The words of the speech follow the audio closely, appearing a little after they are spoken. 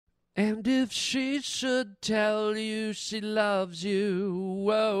And if she should tell you she loves you,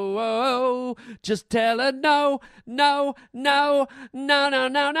 whoa, whoa, just tell her no, no, no, no, no,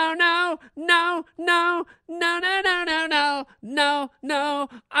 no, no, no, no, no, no, no, no, no, no, no, no.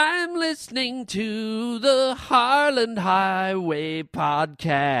 I'm listening to the Harland Highway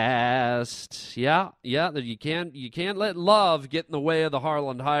podcast. Yeah, you can't let love get in the way of the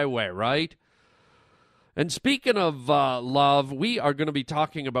Harland Highway, right? And speaking of love, we are going to be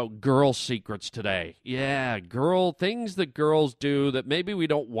talking about girl secrets today. Yeah, things that girls do that maybe we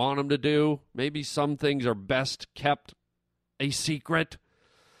don't want them to do. Maybe some things are best kept a secret.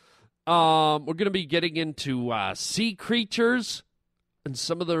 We're going to be getting into sea creatures and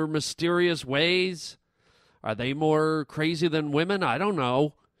some of their mysterious ways. Are they more crazy than women? I don't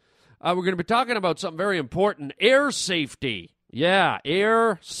know. We're going to be talking about something very important, air safety. Yeah,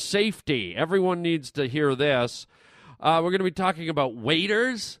 air safety. Everyone needs to hear this. We're going to be talking about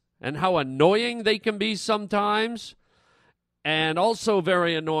waiters and how annoying they can be sometimes. And also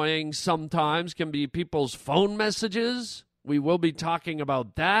very annoying sometimes can be people's phone messages. We will be talking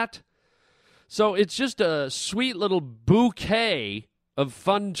about that. So it's just a sweet little bouquet of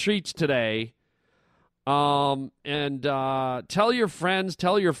fun treats today. Tell your friends,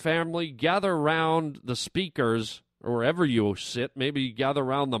 tell your family, gather around the speakers or wherever you sit, maybe gather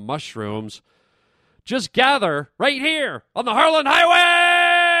around the mushrooms. Just gather right here on the Harland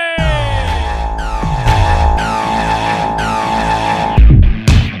Highway!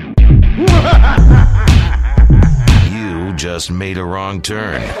 You just made a wrong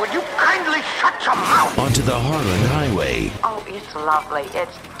turn. Will you kindly shut your mouth? Onto the Harland Highway. Oh, it's lovely.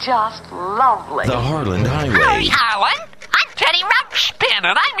 It's just lovely. The Harland Highway. Harland. I'm Teddy Ruxpin,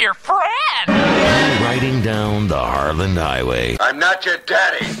 and I'm your friend. Riding down the Harland Highway. I'm not your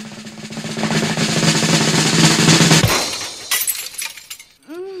daddy.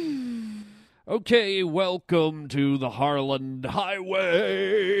 Okay, welcome to the Harland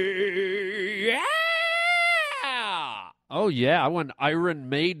Highway. Yeah! Oh, yeah, I went Iron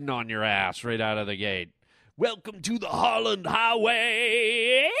Maiden on your ass right out of the gate. Welcome to the Harland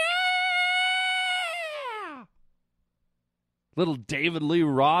Highway. Yeah! Little David Lee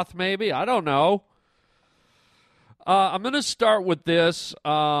Roth, maybe? I don't know. I'm going to start with this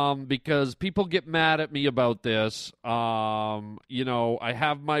because people get mad at me about this. I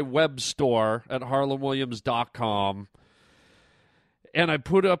have my web store at harlandwilliams.com, and I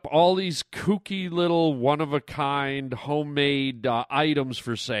put up all these kooky little one-of-a-kind homemade items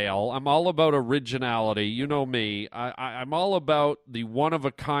for sale. I'm all about originality. You know me. I'm all about the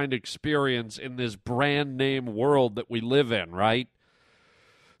one-of-a-kind experience in this brand-name world that we live in, right?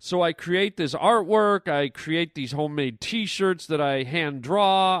 So I create this artwork, I create these homemade t-shirts that I hand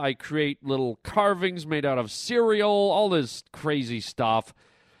draw, I create little carvings made out of cereal, all this crazy stuff.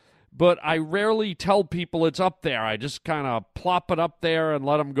 But I rarely tell people it's up there. I just kind of plop it up there and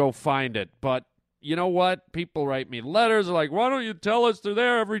let them go find it. But you know what? People write me letters like, why don't you tell us they're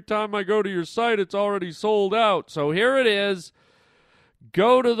there? Every time I go to your site, it's already sold out. So here it is.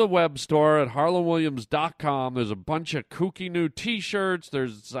 Go to the web store at harlandwilliams.com. There's a bunch of kooky new t-shirts.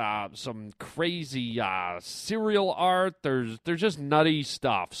 There's some crazy cereal art. There's just nutty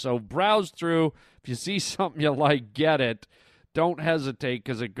stuff. So browse through. If you see something you like, get it. Don't hesitate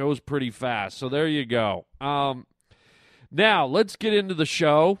because it goes pretty fast. So there you go. Now, let's get into the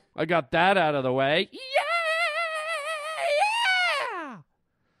show. I got that out of the way.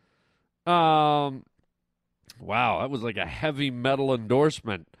 Yeah! Wow, that was like a heavy metal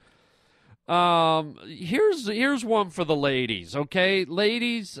endorsement. Here's one for the ladies, okay?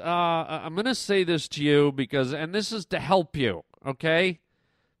 Ladies, I'm going to say this to you and this is to help you, okay?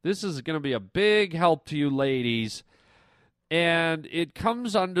 This is going to be a big help to you ladies. And it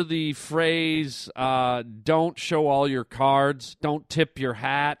comes under the phrase, don't show all your cards, don't tip your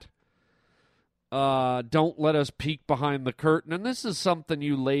hat, don't let us peek behind the curtain. And this is something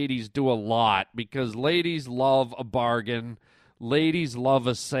you ladies do a lot because ladies love a bargain, ladies love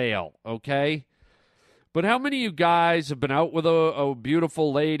a sale, okay? But how many of you guys have been out with a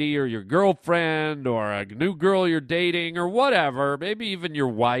beautiful lady or your girlfriend or a new girl you're dating or whatever, maybe even your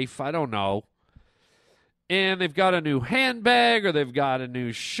wife, I don't know, and they've got a new handbag, or they've got a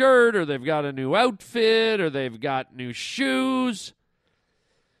new shirt, or they've got a new outfit, or they've got new shoes,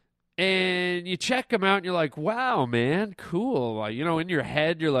 and you check them out, and you're like, wow, man, cool. In your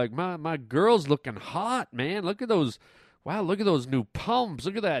head, you're like, my girl's looking hot, man. Look at those new pumps.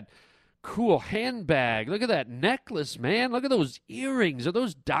 Look at that cool handbag. Look at that necklace, man. Look at those earrings. Are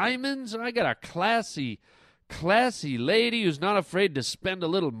those diamonds? I got a classy lady who's not afraid to spend a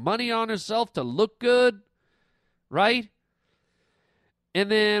little money on herself to look good. Right? And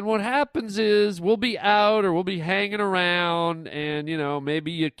then what happens is we'll be out or we'll be hanging around and,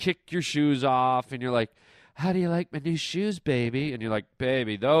 maybe you kick your shoes off and you're like, how do you like my new shoes, baby? And you're like,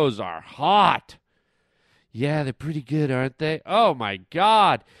 baby, those are hot. Yeah, they're pretty good, aren't they? Oh, my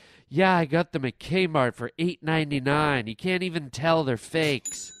God. Yeah, I got them at Kmart for $8.99. You can't even tell they're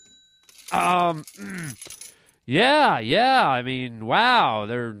fakes. Yeah. I mean, wow,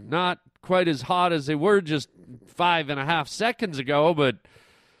 they're not quite as hot as they were just 5.5 seconds ago, but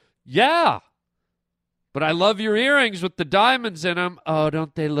yeah. But I love your earrings with the diamonds in them. Oh,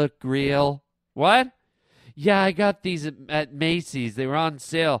 don't they look real? What? Yeah, I got these at Macy's. They were on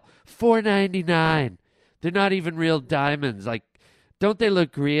sale. $4.99. They're not even real diamonds. Like, don't they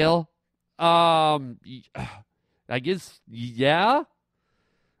look real? I guess, yeah.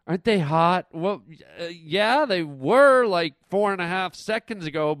 Aren't they hot? Well, yeah, they were like 4.5 seconds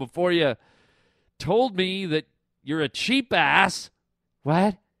ago before you told me that you're a cheap ass.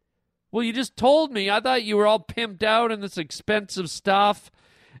 What? Well, you just told me. I thought you were all pimped out in this expensive stuff.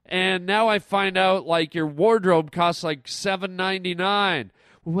 And now I find out, like, your wardrobe costs like $7.99.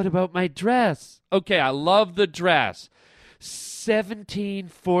 Well, what about my dress? Okay, I love the dress.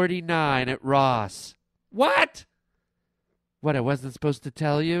 $17.49 at Ross. What? What, I wasn't supposed to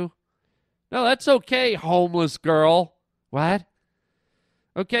tell you? No, that's okay, homeless girl. What?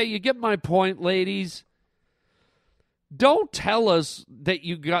 Okay, you get my point, ladies. Don't tell us that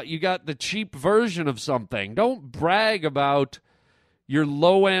you got the cheap version of something. Don't brag about your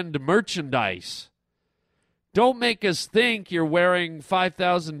low-end merchandise. Don't make us think you're wearing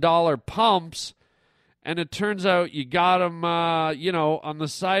 $5,000 pumps and it turns out you got them, on the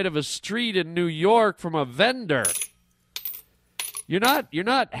side of a street in New York from a vendor. You're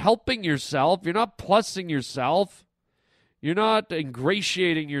not helping yourself. You're not plussing yourself. You're not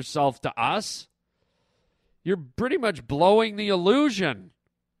ingratiating yourself to us. You're pretty much blowing the illusion.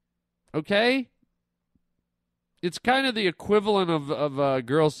 Okay? It's kind of the equivalent of a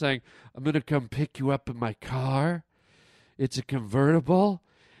girl saying, I'm going to come pick you up in my car. It's a convertible,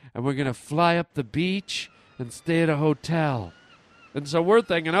 and we're going to fly up the beach and stay at a hotel. And so we're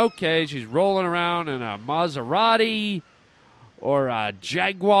thinking, okay, she's rolling around in a Maserati or a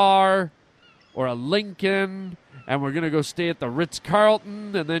Jaguar or a Lincoln, and we're going to go stay at the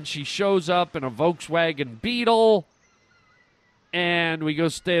Ritz-Carlton, and then she shows up in a Volkswagen Beetle, and we go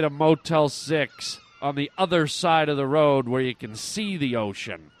stay at a Motel 6 on the other side of the road where you can see the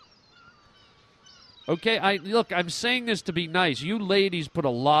ocean. Okay, I'm saying this to be nice. You ladies put a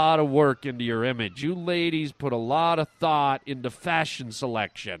lot of work into your image. You ladies put a lot of thought into fashion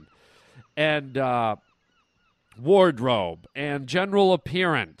selection and wardrobe and general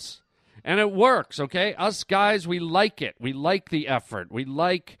appearance. And it works, okay? Us guys, we like it. We like the effort. We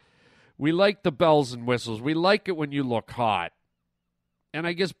like the bells and whistles. We like it when you look hot. And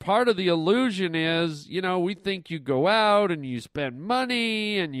I guess part of the illusion is, we think you go out and you spend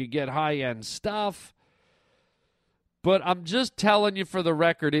money and you get high-end stuff. But I'm just telling you for the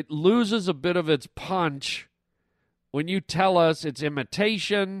record, it loses a bit of its punch when you tell us it's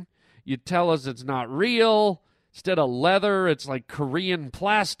imitation, you tell us it's not real. Instead of leather, it's like Korean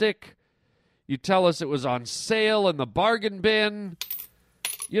plastic. You tell us it was on sale in the bargain bin.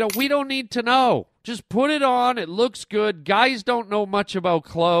 We don't need to know. Just put it on. It looks good. Guys don't know much about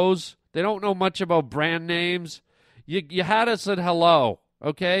clothes. They don't know much about brand names. You had us at hello,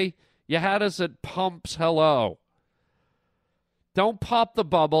 okay? You had us at pumps hello. Don't pop the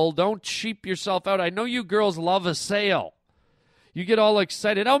bubble. Don't cheap yourself out. I know you girls love a sale. You get all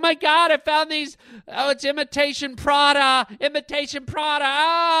excited. Oh, my God, I found these. Oh, it's imitation Prada. Imitation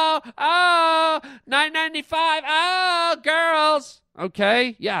Prada. Oh, $9.95. Oh, girls.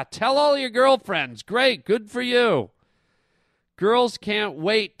 Okay, yeah, tell all your girlfriends. Great, good for you. Girls can't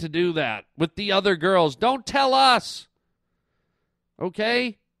wait to do that with the other girls. Don't tell us.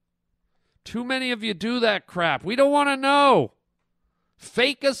 Okay? Too many of you do that crap. We don't want to know.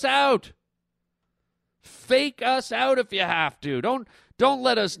 Fake us out. Fake us out if you have to. Don't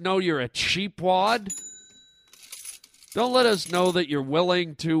let us know you're a cheapwad. Don't let us know that you're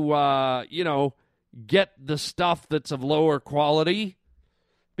willing to, get the stuff that's of lower quality.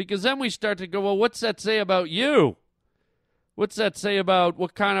 Because then we start to go, well, what's that say about you? What's that say about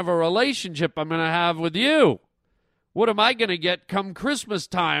what kind of a relationship I'm going to have with you? What am I going to get come Christmas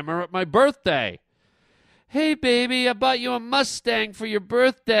time or at my birthday? Hey, baby, I bought you a Mustang for your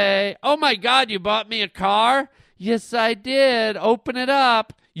birthday. Oh, my God, you bought me a car? Yes, I did. Open it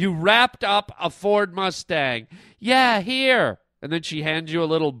up. You wrapped up a Ford Mustang. Yeah, here. And then she hands you a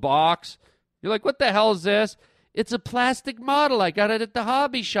little box. You're like, what the hell is this? It's a plastic model. I got it at the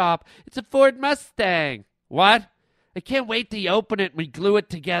hobby shop. It's a Ford Mustang. What? I can't wait till you open it and we glue it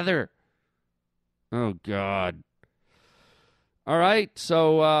together. Oh, God. All right,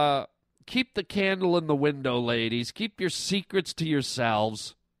 so keep the candle in the window, ladies. Keep your secrets to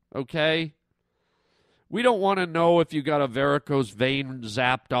yourselves, okay? We don't want to know if you got a varicose vein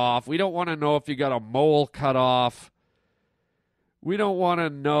zapped off. We don't want to know if you got a mole cut off. We don't want to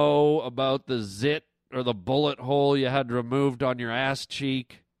know about the zit or the bullet hole you had removed on your ass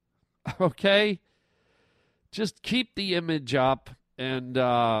cheek, okay? Just keep the image up, and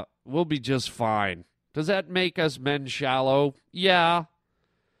we'll be just fine. Does that make us men shallow? Yeah.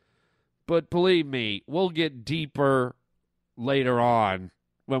 But believe me, we'll get deeper later on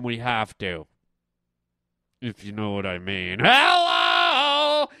when we have to. If you know what I mean.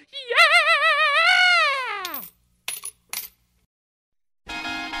 Hello! Yeah!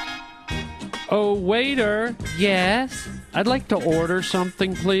 Oh, waiter. Yes? I'd like to order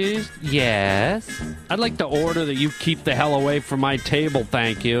something, please. Yes? I'd like to order that you keep the hell away from my table,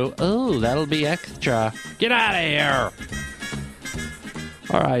 thank you. Oh, that'll be extra. Get out of here!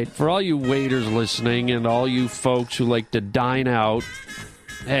 All right, for all you waiters listening and all you folks who like to dine out,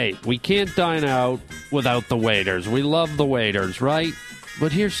 hey, we can't dine out without the waiters. We love the waiters, right?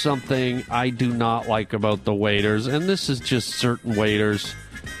 But here's something I do not like about the waiters, and this is just certain waiters.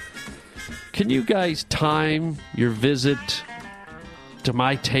 Can you guys time your visit to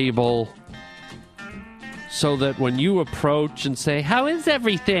my table so that when you approach and say, "How is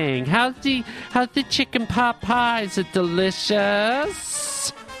everything? How's the chicken pot pie? Is it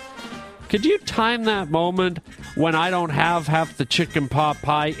delicious?" Could you time that moment when I don't have half the chicken pot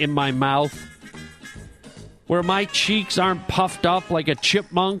pie in my mouth? Where my cheeks aren't puffed up like a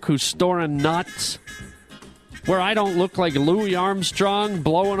chipmunk who's storing nuts? Where I don't look like Louis Armstrong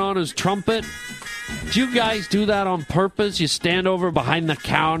blowing on his trumpet? Do you guys do that on purpose? You stand over behind the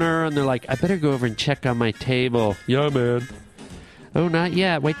counter and they're like, "I better go over and check on my table." "Yeah, man." "Oh, not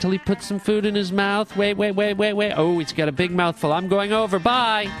yet. Wait till he puts some food in his mouth. Wait. Oh, he's got a big mouthful. I'm going over.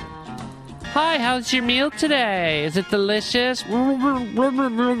 Bye." "Hi, how's your meal today? Is it delicious?"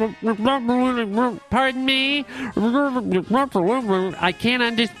 "Pardon me? I can't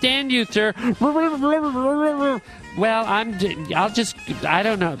understand you, sir." "Well, I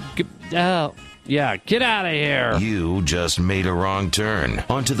don't know. Oh, yeah, get out of here." You just made a wrong turn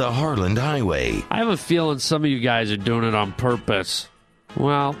onto the Harland Highway. I have a feeling some of you guys are doing it on purpose.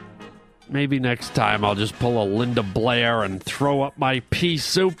 Well, maybe next time I'll just pull a Linda Blair and throw up my pea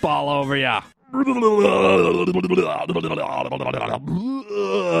soup all over ya.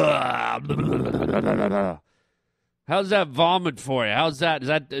 How's that vomit for you? How's that?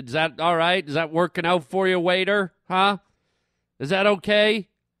 Is that all right? Is that working out for you, waiter? Huh? Is that okay?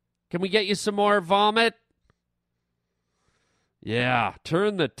 Can we get you some more vomit? Yeah,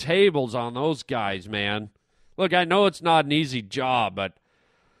 turn the tables on those guys, man. Look, I know it's not an easy job, but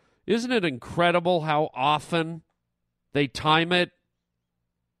isn't it incredible how often they time it?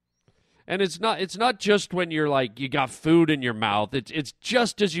 And it's not just when you're like, you got food in your mouth. It's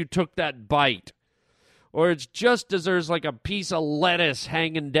just as you took that bite. Or it's just as there's like a piece of lettuce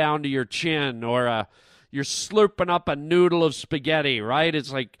hanging down to your chin, or you're slurping up a noodle of spaghetti, right?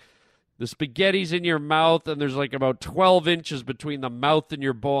 It's like the spaghetti's in your mouth, and there's like about 12 inches between the mouth and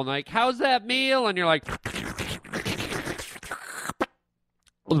your bowl. And like, "How's that meal?" And you're like,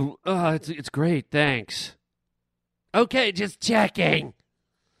 it's great, thanks. "Okay, just checking."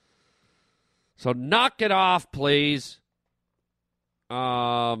 So knock it off, please.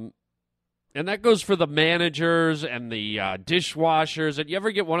 And that goes for the managers and the dishwashers. And you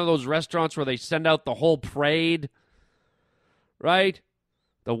ever get one of those restaurants where they send out the whole parade? Right?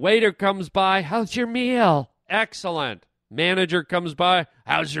 The waiter comes by. "How's your meal?" "Excellent." Manager comes by.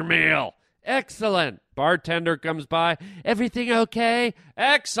 "How's your meal?" "Excellent." Bartender comes by. "Everything okay?"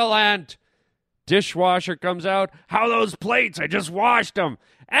 "Excellent." Dishwasher comes out. "How are those plates? I just washed them."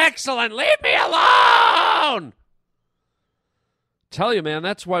 "Excellent. Leave me alone." Tell you, man,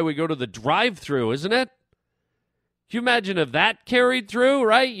 that's why we go to the drive-thru, isn't it? Can you imagine if that carried through,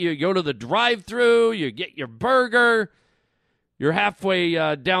 right? You go to the drive-thru, you get your burger, you're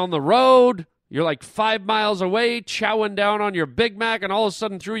halfway down the road, you're like 5 miles away, chowing down on your Big Mac, and all of a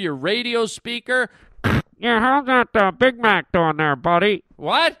sudden through your radio speaker, "Yeah, how's that Big Mac doing there, buddy?"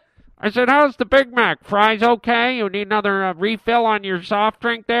 "What?" I said, "How's the Big Mac? Fries okay? You need another refill on your soft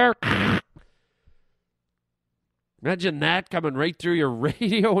drink there?" Imagine that coming right through your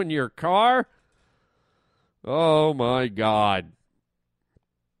radio in your car. Oh, my God.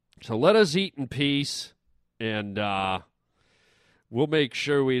 So let us eat in peace, and we'll make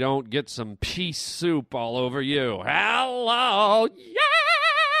sure we don't get some pea soup all over you. Hello, yeah!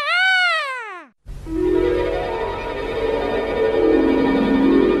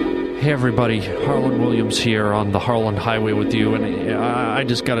 Hey everybody, Harlan Williams here on the Harlan Highway with you, and I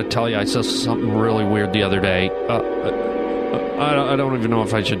just got to tell you, I saw something really weird the other day. I don't even know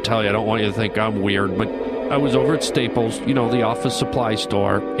if I should tell you. I don't want you to think I'm weird, but I was over at Staples, the office supply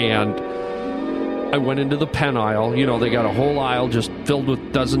store, and I went into the pen aisle. They got a whole aisle just filled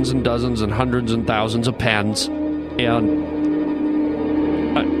with dozens and dozens and hundreds and thousands of pens, and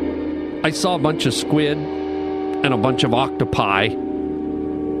I saw a bunch of squid and a bunch of octopi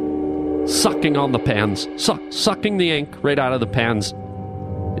sucking on the pens, sucking the ink right out of the pens.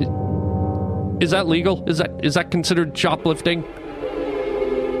 Is that legal? Is that considered shoplifting?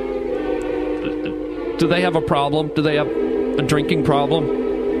 Do they have a problem? Do they have a drinking problem?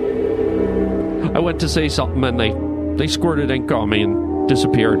 I went to say something and they squirted ink on me and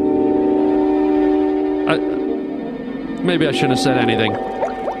disappeared. Maybe I shouldn't have said anything.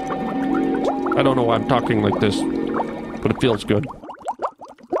 I don't know why I'm talking like this, but it feels good.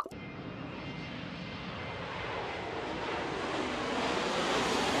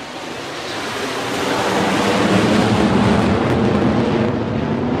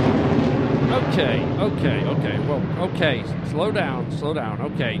 Okay, slow down.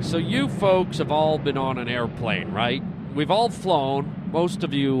 Okay, so you folks have all been on an airplane, right? We've all flown. Most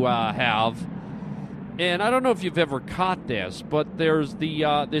of you have. And I don't know if you've ever caught this, but there's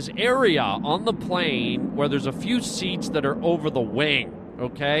this area on the plane where there's a few seats that are over the wing,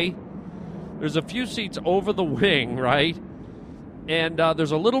 okay? There's a few seats over the wing, right? And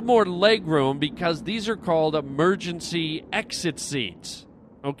there's a little more leg room because these are called emergency exit seats,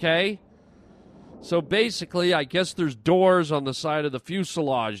 okay? So basically, I guess there's doors on the side of the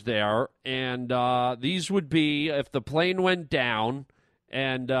fuselage there, and these would be if the plane went down,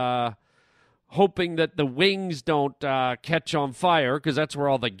 and hoping that the wings don't catch on fire, because that's where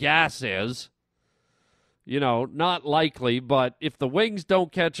all the gas is. Not likely, but if the wings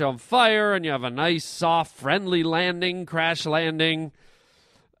don't catch on fire and you have a nice, soft, friendly landing, crash landing,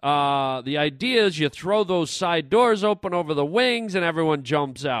 the idea is you throw those side doors open over the wings and everyone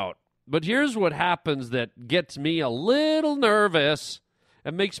jumps out. But here's what happens that gets me a little nervous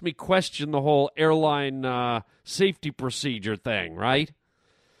and makes me question the whole airline safety procedure thing, right?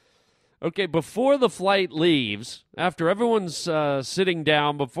 Okay, before the flight leaves, after everyone's sitting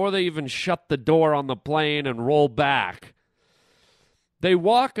down, before they even shut the door on the plane and roll back, they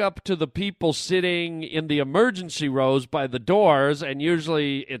walk up to the people sitting in the emergency rows by the doors, and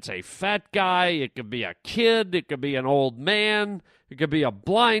usually it's a fat guy, it could be a kid, it could be an old man, it could be a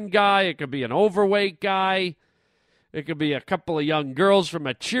blind guy, it could be an overweight guy, it could be a couple of young girls from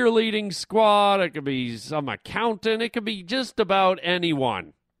a cheerleading squad, it could be some accountant, it could be just about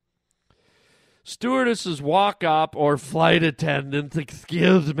anyone. Stewardesses walk up, or flight attendants,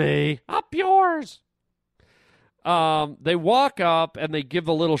 excuse me, up yours. They walk up and they give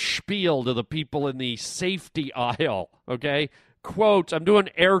a little spiel to the people in the safety aisle, okay? Quotes, I'm doing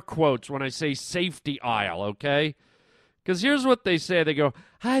air quotes when I say safety aisle, okay? Because here's what they say. They go,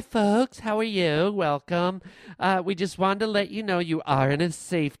 "Hi, folks. How are you? Welcome. We just wanted to let you know you are in a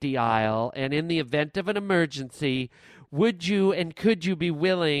safety aisle, and in the event of an emergency, would you and could you be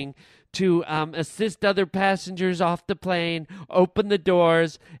willing to assist other passengers off the plane, open the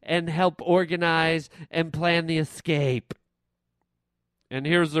doors, and help organize and plan the escape?" And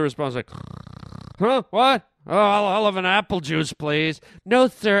here's the response, like, "Huh? What? Oh, I'll have an apple juice, please." "No,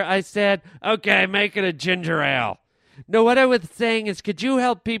 sir," I said. "Okay, make it a ginger ale." "No, what I was saying is, could you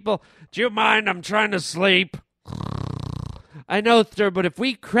help people?" "Do you mind? I'm trying to sleep." "I know, sir, but if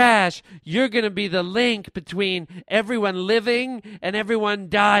we crash, you're going to be the link between everyone living and everyone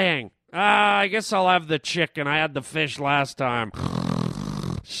dying." I guess I'll have the chicken. I had the fish last time."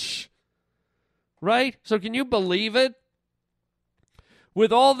 Right? So can you believe it?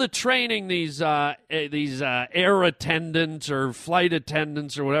 With all the training these air attendants or flight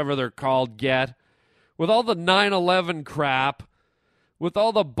attendants or whatever they're called get, with all the 9/11 crap, with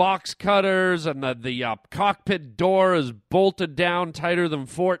all the box cutters and the cockpit door is bolted down tighter than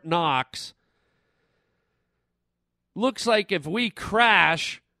Fort Knox, looks like if we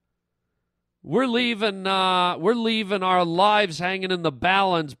crash, we're leaving our lives hanging in the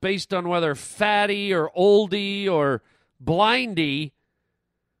balance based on whether fatty or oldie or blindy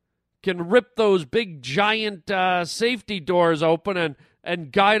can rip those big giant safety doors open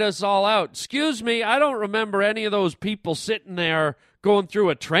and guide us all out. Excuse me, I don't remember any of those people sitting there going through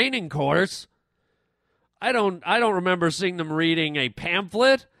a training course. I don't remember seeing them reading a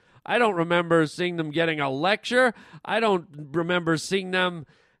pamphlet. I don't remember seeing them getting a lecture. I don't remember seeing them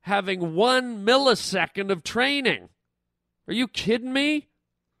having 1 millisecond of training. Are you kidding me?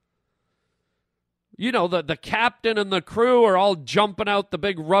 You know, the captain and the crew are all jumping out the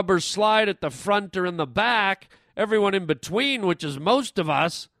big rubber slide at the front or in the back. Everyone in between, which is most of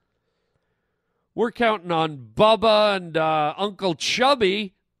us. We're counting on Bubba and Uncle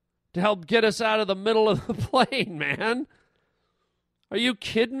Chubby to help get us out of the middle of the plane, man. Are you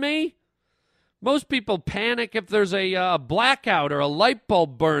kidding me? Most people panic if there's a blackout or a light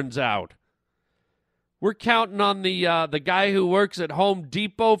bulb burns out. We're counting on the guy who works at Home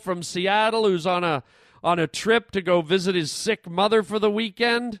Depot from Seattle who's on a trip to go visit his sick mother for the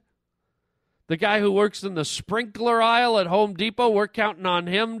weekend. The guy who works in the sprinkler aisle at Home Depot, we're counting on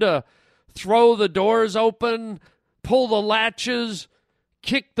him to throw the doors open, pull the latches,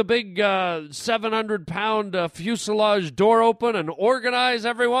 kick the big 700-pound fuselage door open and organize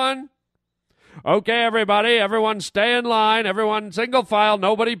everyone. Okay, everybody, everyone stay in line. Everyone single file,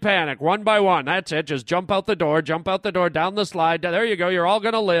 nobody panic. One by one, that's it. Just jump out the door, down the slide. There you go, you're all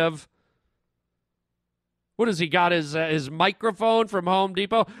going to live. What has he got, his microphone from Home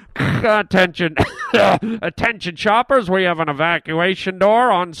Depot? Attention, attention shoppers, we have an evacuation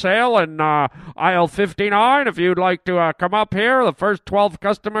door on sale in aisle 59. If you'd like to come up here, the first 12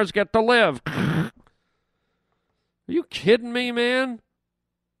 customers get to live. Are you kidding me, man?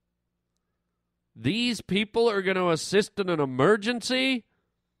 These people are going to assist in an emergency?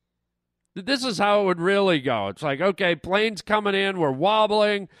 This is how it would really go. It's like, okay, plane's coming in, we're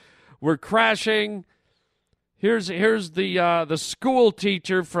wobbling, we're crashing. Here's the school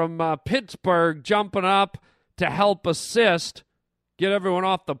teacher from Pittsburgh jumping up to help assist, get everyone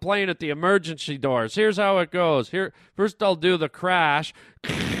off the plane at the emergency doors. Here's how it goes. Here, first I'll do the crash,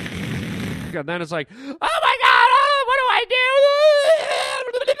 and then it's like, oh my God, what do I do?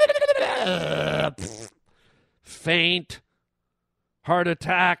 Faint, heart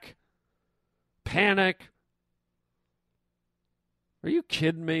attack, panic. Are you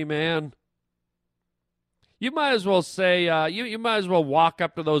kidding me, man? You might as well say, you might as well walk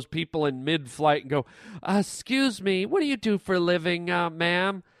up to those people in mid-flight and go, excuse me, what do you do for a living,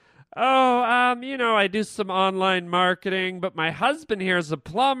 ma'am? Oh, I do some online marketing, but my husband here is a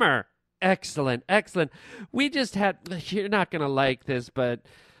plumber. Excellent, excellent. We just had, you're not going to like this, but,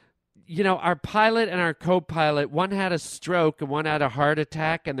 our pilot and our co-pilot, one had a stroke and one had a heart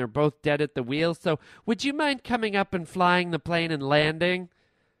attack, and they're both dead at the wheel. So would you mind coming up and flying the plane and landing?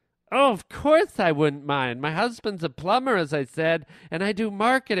 Oh, of course I wouldn't mind. My husband's a plumber, as I said, and I do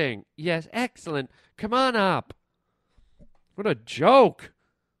marketing. Yes, excellent. Come on up. What a joke.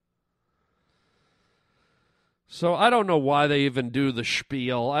 So I don't know why they even do the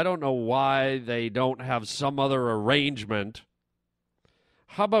spiel. I don't know why they don't have some other arrangement.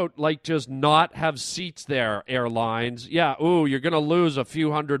 How about, just not have seats there, airlines? Yeah, you're going to lose a few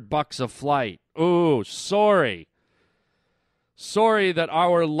 $100 a flight. Ooh, sorry. Sorry that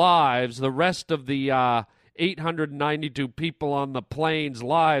our lives, the rest of the 892 people on the plane's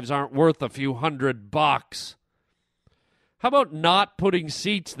lives aren't worth a few $100. How about not putting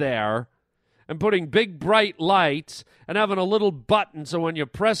seats there and putting big bright lights and having a little button so when you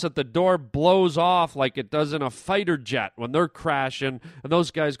press it, the door blows off like it does in a fighter jet when they're crashing and those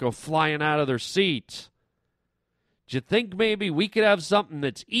guys go flying out of their seats? Do you think maybe we could have something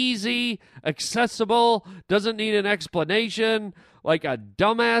that's easy, accessible, doesn't need an explanation, like a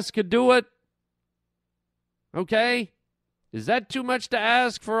dumbass could do it? Okay? Is that too much to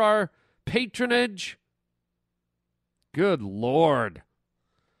ask for our patronage? Good Lord.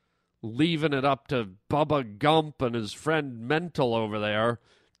 Leaving it up to Bubba Gump and his friend Mental over there.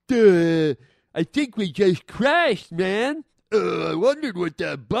 I think we just crashed, man. I wondered what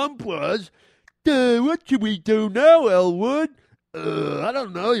that bump was. What should we do now, Elwood? I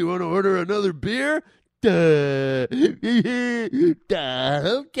don't know. You want to order another beer? Okay.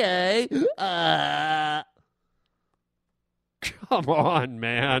 Come on,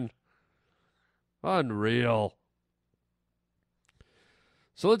 man. Unreal.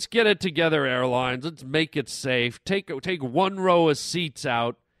 So let's get it together, airlines. Let's make it safe. Take one row of seats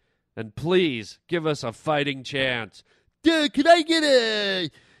out, and please give us a fighting chance. Can I get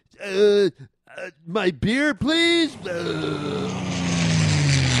my beer, please?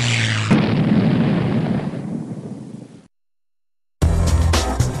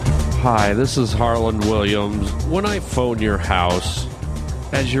 Hi, this is Harlan Williams. When I phone your house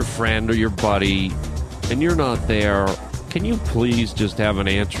as your friend or your buddy, and you're not there, can you please just have an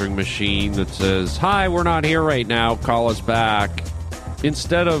answering machine that says, "Hi, we're not here right now, call us back,"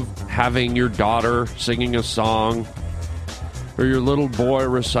 instead of having your daughter singing a song, or your little boy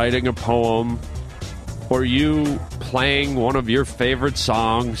reciting a poem, or you playing one of your favorite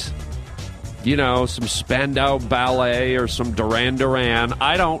songs? some Spandau Ballet or some Duran Duran.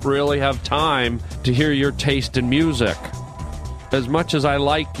 I don't really have time to hear your taste in music. As much as I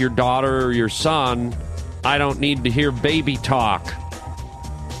like your daughter or your son, I don't need to hear baby talk.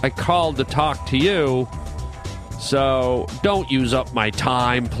 I called to talk to you, so don't use up my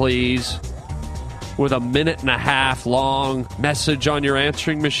time, please, with a 1.5-minute long message on your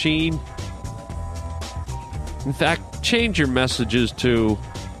answering machine. In fact, change your messages to,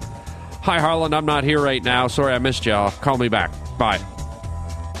 "Hi, Harland, I'm not here right now. Sorry I missed you. Call me back. Bye."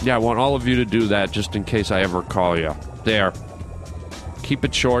 Yeah, I want all of you to do that just in case I ever call you. There. Keep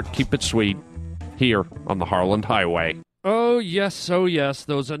it short, keep it sweet, here on the Harland Highway. Oh, yes,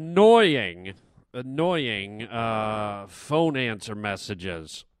 those annoying phone answer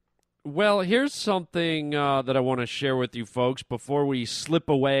messages. Well, here's something that I want to share with you folks before we slip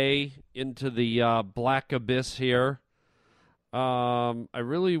away into the black abyss here. I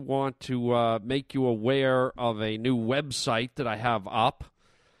really want to make you aware of a new website that I have up.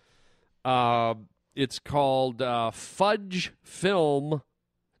 It's called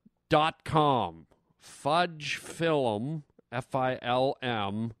fudgefilm.com. Fudgefilm,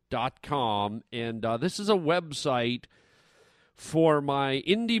 Film.com. And this is a website for my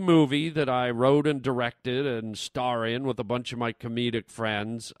indie movie that I wrote and directed and star in with a bunch of my comedic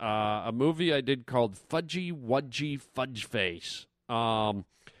friends. A movie I did called Fudgy Wudgy Fudge Face. We're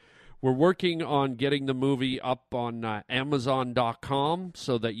working on getting the movie up on Amazon.com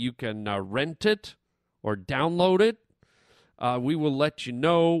so that you can rent it or download it. We will let you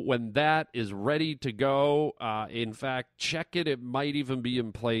know when that is ready to go. In fact, check it. It might even be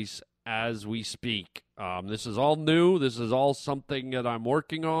in place as we speak. This is all new. This is all something that I'm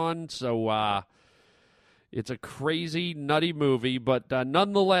working on. So it's a crazy, nutty movie. But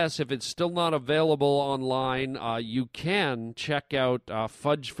nonetheless, if it's still not available online, you can check out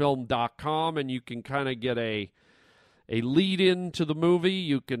fudgefilm.com, and you can kind of get a lead-in to the movie.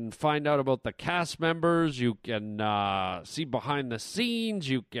 You can find out about the cast members. You can see behind the scenes.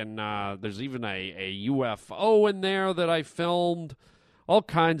 You can there's even a UFO in there that I filmed. All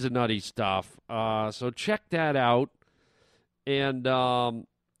kinds of nutty stuff. So check that out. And I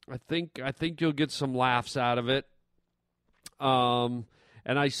think you'll get some laughs out of it. And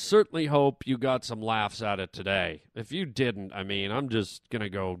I certainly hope you got some laughs out of it today. If you didn't, I'm just going to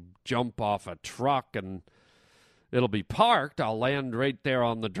go jump off a truck and it'll be parked. I'll land right there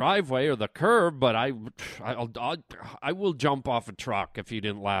on the driveway or the curb, but I will jump off a truck if you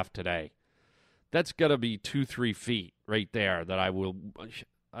didn't laugh today. That's got to be 2-3 feet right there that I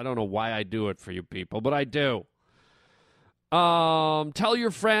don't know why I do it for you people, but I do. Tell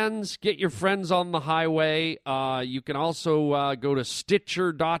your friends, get your friends on the highway. You can also go to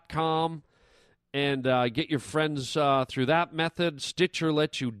Stitcher.com and get your friends through that method. Stitcher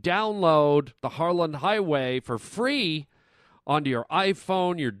lets you download the Harland Highway for free onto your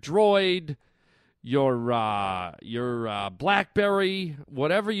iPhone, your Droid, your BlackBerry,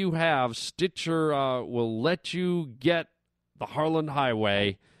 whatever you have. Stitcher will let you get the Harland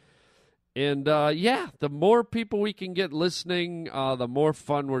Highway. And, the more people we can get listening, the more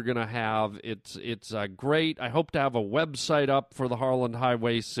fun we're going to have. It's great. I hope to have a website up for the Harland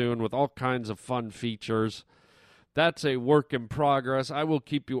Highway soon with all kinds of fun features. That's a work in progress. I will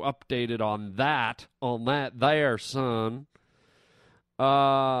keep you updated on that there, son.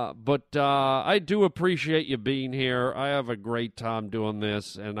 But I do appreciate you being here. I have a great time doing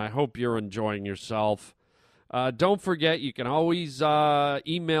this, and I hope you're enjoying yourself. Don't forget, you can always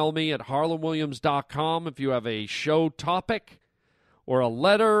email me at harlandwilliams.com if you have a show topic or a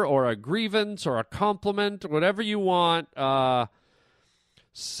letter or a grievance or a compliment, whatever you want.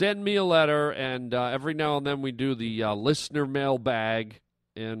 Send me a letter, and every now and then we do the listener mailbag,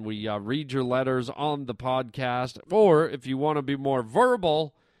 and we read your letters on the podcast. Or if you want to be more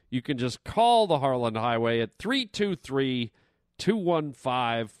verbal, you can just call the Harland Highway at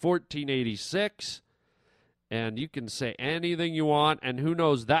 323-215-1486. And you can say anything you want, and who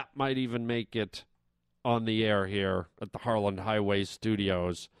knows, that might even make it on the air here at the Harland Highway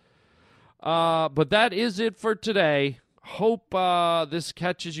Studios. But that is it for today. Hope this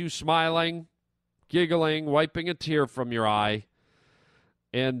catches you smiling, giggling, wiping a tear from your eye.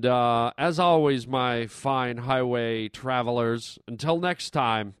 And as always, my fine highway travelers, until next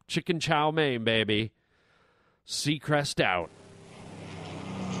time, chicken chow mein, baby. Seacrest out.